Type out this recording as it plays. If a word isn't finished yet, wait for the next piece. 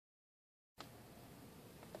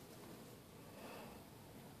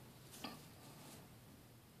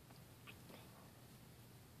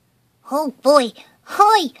Oh boy.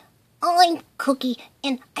 Hi, I'm Kooky,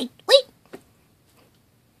 and wait.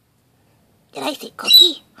 Did I say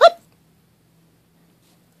Kooky? What?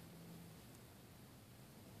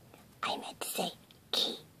 I meant to say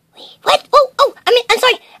Kiwi. What? Oh, I'm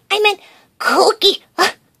sorry. I meant Kooky.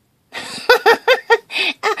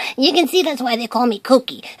 You can see that's why they call me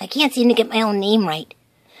Kooky. I can't seem to get my own name right.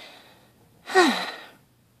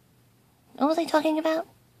 What was I talking about?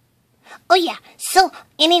 Oh yeah, so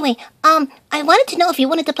anyway, I wanted to know if you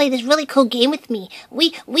wanted to play this really cool game with me.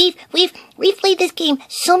 We've played this game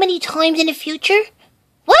so many times in the future.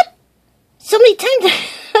 What? So many times?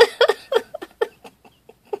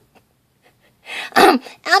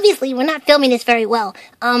 Obviously we're not filming this very well.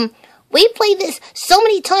 We played this so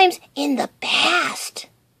many times in the past.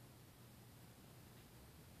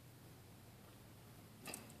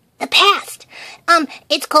 The past.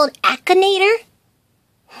 It's called Akinator.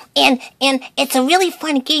 And it's a really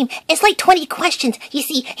fun game. It's like 20 questions. You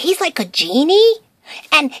see, he's like a genie.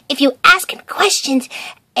 And if you ask him questions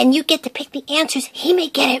and you get to pick the answers, he may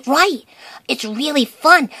get it right. It's really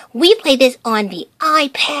fun. We play this on the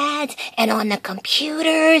iPads and on the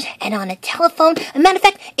computers and on the telephone. As a matter of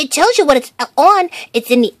fact, it tells you what it's on.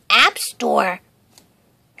 It's in the App Store.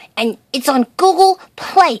 And it's on Google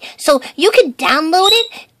Play. So you can download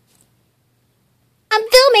it. I'm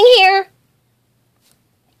filming here.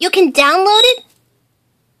 You can download it?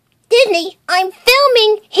 Disney, I'm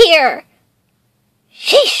filming here.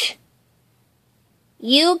 Sheesh.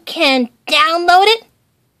 You can download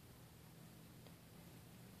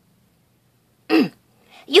it?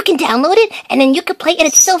 You can download it, and then you can play, and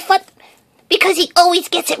it's so fun because he always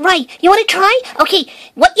gets it right. You want to try? Okay,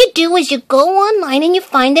 what you do is you go online and you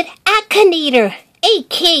find it Akinator.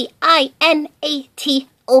 Akinator.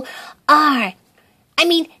 I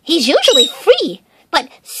mean, he's usually free. But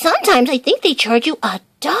sometimes I think they charge you $1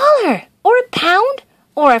 or £1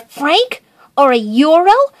 or £1 or €1 or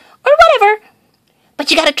whatever. But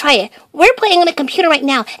you gotta try it. We're playing on a computer right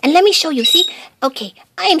now, and let me show you. See? Okay,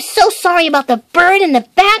 I am so sorry about the bird in the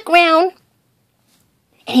background.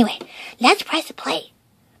 Anyway, let's press play.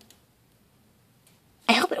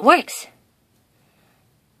 I hope it works.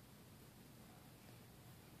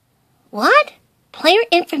 What? Player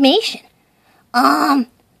information.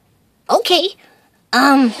 Okay.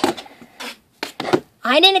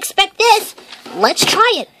 I didn't expect this. Let's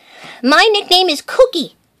try it. My nickname is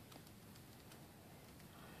Kooky.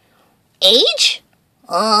 Age?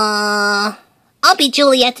 I'll be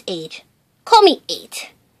Juliet's age. Call me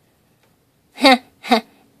 8.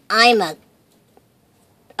 I'm a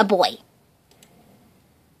boy.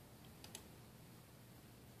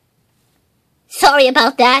 Sorry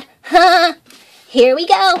about that. Here we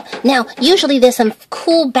go. Now, usually there's some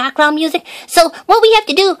cool background music. So what we have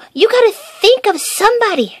to do, you gotta think of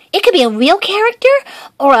somebody. It could be a real character,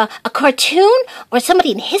 or a cartoon, or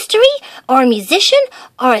somebody in history, or a musician,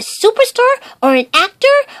 or a superstar, or an actor,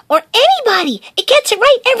 or anybody. It gets it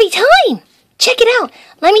right every time. Check it out.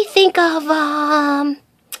 Let me think of,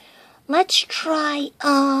 let's try,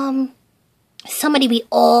 somebody we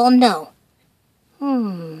all know.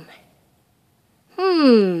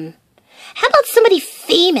 How about somebody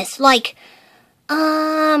famous, like,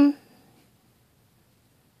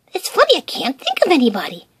 it's funny, I can't think of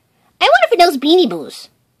anybody. I wonder if it knows Beanie Boos.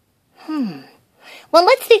 Well,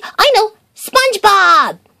 let's see. I know,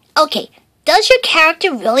 SpongeBob. Okay, does your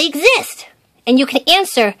character really exist? And you can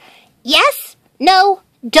answer yes, no,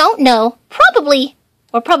 don't know, probably,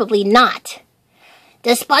 or probably not.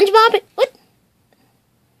 Does SpongeBob... What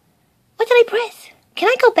did I press? Can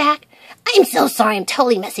I go back? I'm so sorry, I'm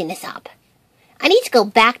totally messing this up. I need to go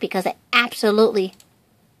back because I absolutely...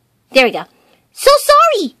 There we go. So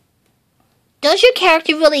sorry! Does your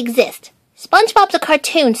character really exist? SpongeBob's a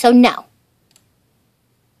cartoon, so no.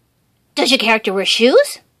 Does your character wear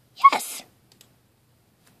shoes? Yes.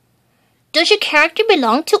 Does your character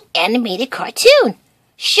belong to animated cartoon?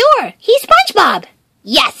 Sure, he's SpongeBob.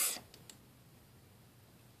 Yes.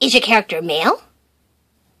 Is your character male?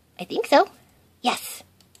 I think so. Yes.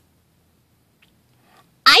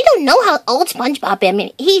 I don't know how old SpongeBob is. I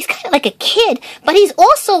mean, he's kind of like a kid, but he's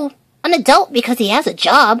also an adult because he has a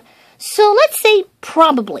job. So let's say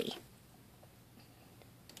probably.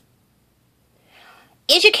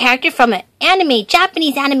 Is your character from an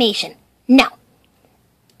Japanese animation? No.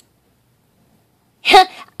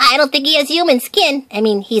 I don't think he has human skin. I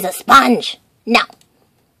mean, he's a sponge. No.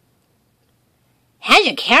 Has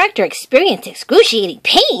your character experienced excruciating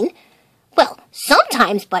pain? Well,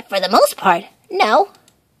 sometimes, but for the most part, no.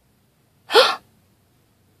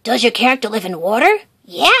 Does your character live in water?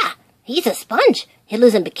 Yeah, he's a sponge. He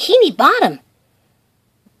lives in Bikini Bottom.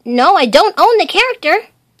 No, I don't own the character.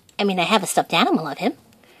 I mean, I have a stuffed animal of him.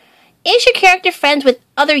 Is your character friends with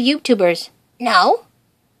other YouTubers? No.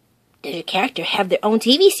 Does your character have their own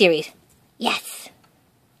TV series? Yes.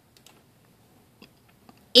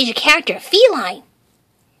 Is your character a feline?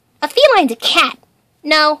 A feline's a cat.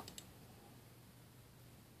 No.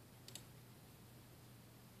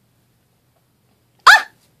 Ah!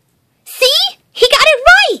 See? He got it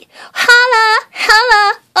right! Holla,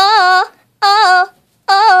 holla, oh, oh,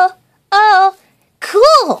 oh, oh.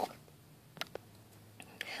 Cool.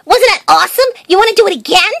 Wasn't that awesome? You want to do it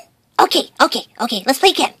again? Okay, let's play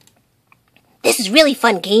again. This is a really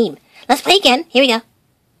fun game. Let's play again. Here we go.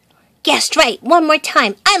 Guessed right. One more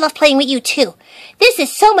time. I love playing with you too. This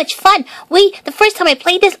is so much fun. The first time I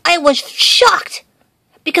played this, I was shocked.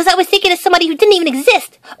 Because I was thinking of somebody who didn't even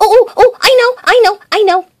exist. Oh, I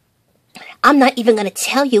know. I'm not even going to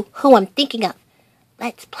tell you who I'm thinking of.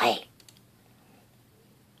 Let's play.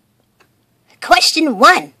 Question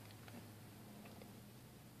 1.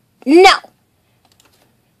 No.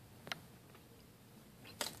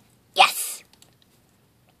 Yes.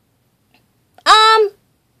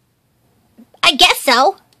 I guess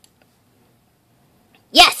so.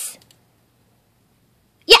 Yes.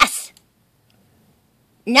 Yes.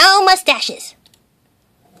 No mustaches.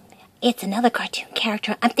 It's another cartoon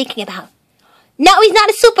character I'm thinking about. No, he's not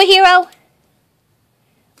a superhero.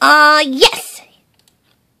 Yes.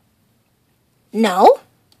 No.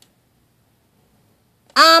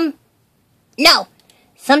 No.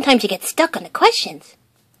 Sometimes you get stuck on the questions.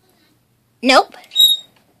 Nope.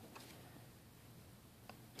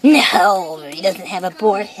 No, he doesn't have a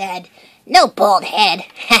bald head. No bald head.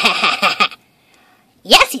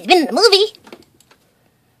 Yes, he's been in the movie.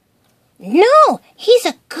 No, he's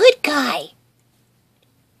a good guy.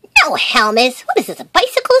 No helmets. What is this, a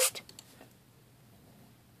bicyclist?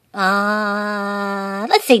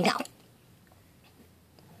 Let's say no.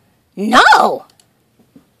 No!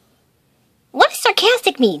 What does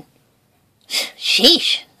sarcastic mean?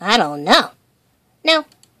 Sheesh, I don't know. No.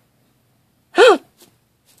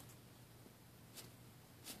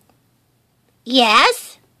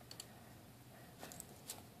 Yes?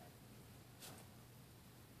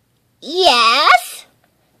 Yes?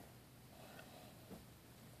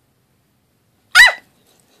 Ah!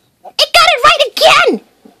 It got it right again!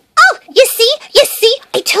 Oh, you see?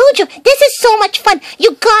 I told you, this is so much fun.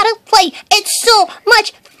 You gotta play. It's so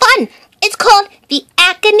much fun. It's called the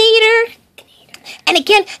Akinator. And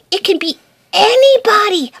again, it can be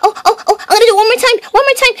anybody. Oh, I'm gonna do it one more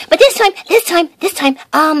time. But this time,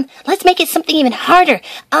 let's make it something even harder.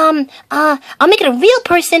 I'll make it a real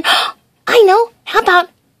person. I know. How about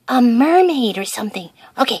a mermaid or something?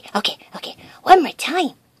 Okay. One more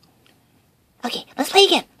time. Okay, let's play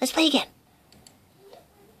again.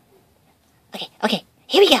 Okay.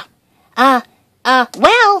 Here we go. I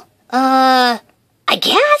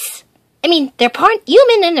guess. I mean, they're part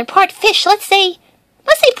human and they're part fish. Let's say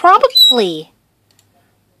probably.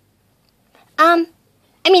 I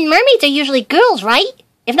mean, mermaids are usually girls, right?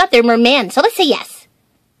 If not, they're mermen. So let's say yes.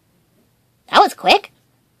 That was quick.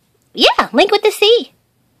 Yeah, link with the sea.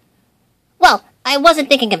 Well, I wasn't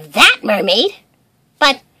thinking of that mermaid.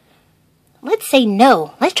 But let's say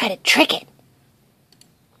no. Let's try to trick it.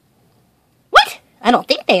 What? I don't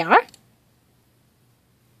think they are.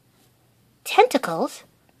 Tentacles?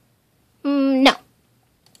 No.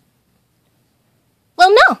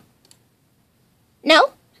 Well, no.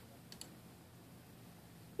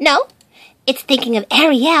 No. It's thinking of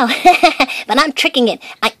Ariel, but I'm tricking it.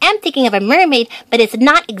 I am thinking of a mermaid, but it's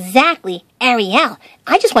not exactly Ariel.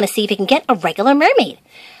 I just want to see if you can get a regular mermaid.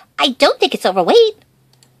 I don't think it's overweight.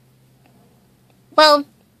 Well,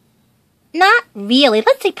 not really.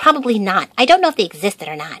 Let's say probably not. I don't know if they existed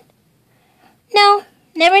or not. No,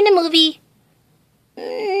 never in the movie.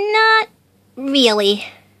 Not really.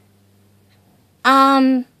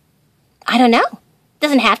 I don't know.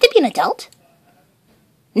 Doesn't have to be an adult.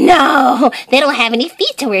 No, they don't have any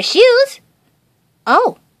feet to wear shoes.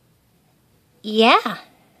 Oh. Yeah.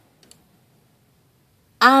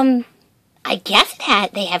 I guess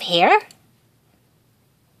they have hair.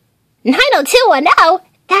 90210?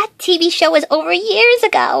 That TV show was over years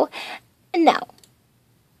ago. No.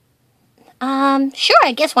 Sure,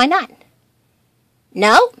 I guess why not?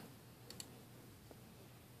 No?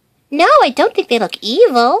 No, I don't think they look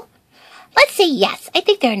evil. Let's say yes. I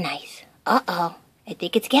think they're nice. Uh-oh. I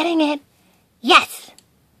think it's getting it. Yes.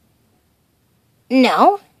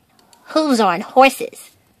 No. Hooves are on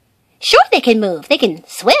horses. Sure, they can move. They can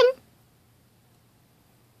swim.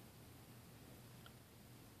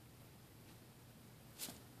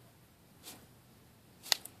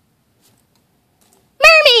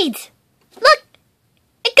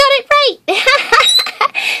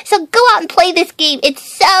 out and play this game.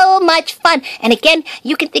 It's so much fun. And again,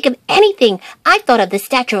 you can think of anything. I thought of the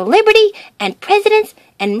Statue of Liberty and presidents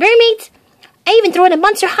and mermaids. I even threw in a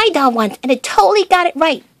Monster High doll once, and it totally got it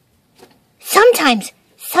right. Sometimes,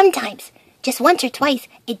 just once or twice,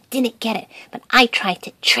 it didn't get it, but I tried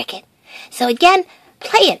to trick it. So again,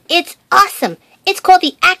 play it. It's awesome. It's called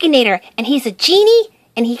the Akinator, and he's a genie,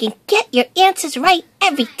 and he can get your answers right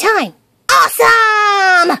every time.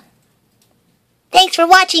 Awesome! Thanks for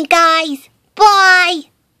watching, guys. Bye.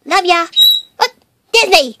 Love ya. Oh,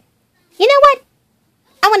 Disney. You know what?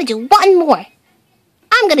 I want to do one more.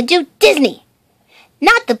 I'm going to do Disney.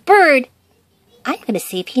 Not the bird. I'm going to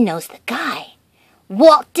see if he knows the guy.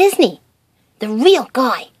 Walt Disney. The real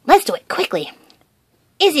guy. Let's do it quickly.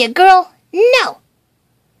 Is he a girl? No.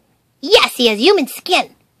 Yes, he has human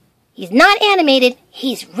skin. He's not animated.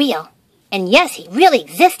 He's real. And yes, he really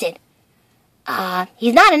existed.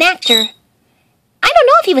 He's not an actor. I don't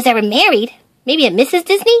know if he was ever married. Maybe a Mrs.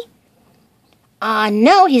 Disney?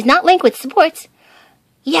 No, he's not linked with sports.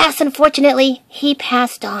 Yes, unfortunately, he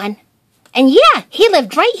passed on. And yeah, he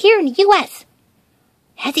lived right here in the U.S.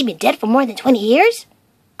 Has he been dead for more than 20 years?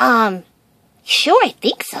 Sure, I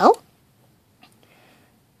think so.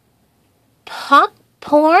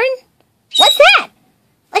 Porn? What's that?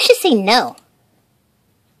 Let's just say no.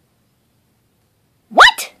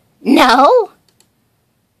 What? No?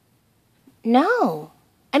 No.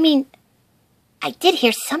 I mean, I did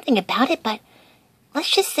hear something about it, but let's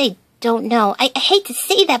just say don't know. I hate to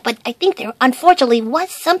say that, but I think there unfortunately was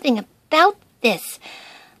something about this.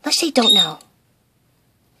 Let's say don't know.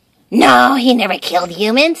 No, he never killed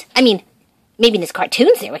humans. I mean, maybe in his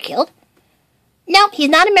cartoons they were killed. No, he's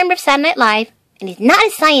not a member of Saturday Night Live, and he's not a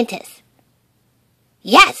scientist.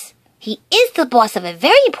 Yes, he is the boss of a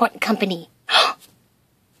very important company.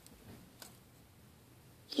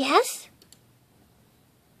 Yes?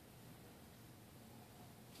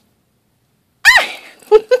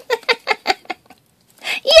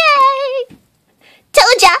 Yay!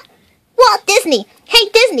 Told ya! Walt Disney. Hey,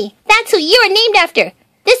 Disney, that's who you're named after.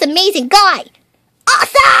 This amazing guy.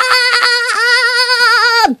 Awesome!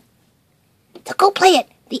 So go play it.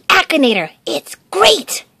 The Akinator. It's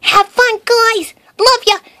great. Have fun, guys. Love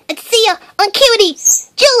ya. And see ya on Kooky.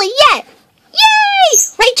 Julie.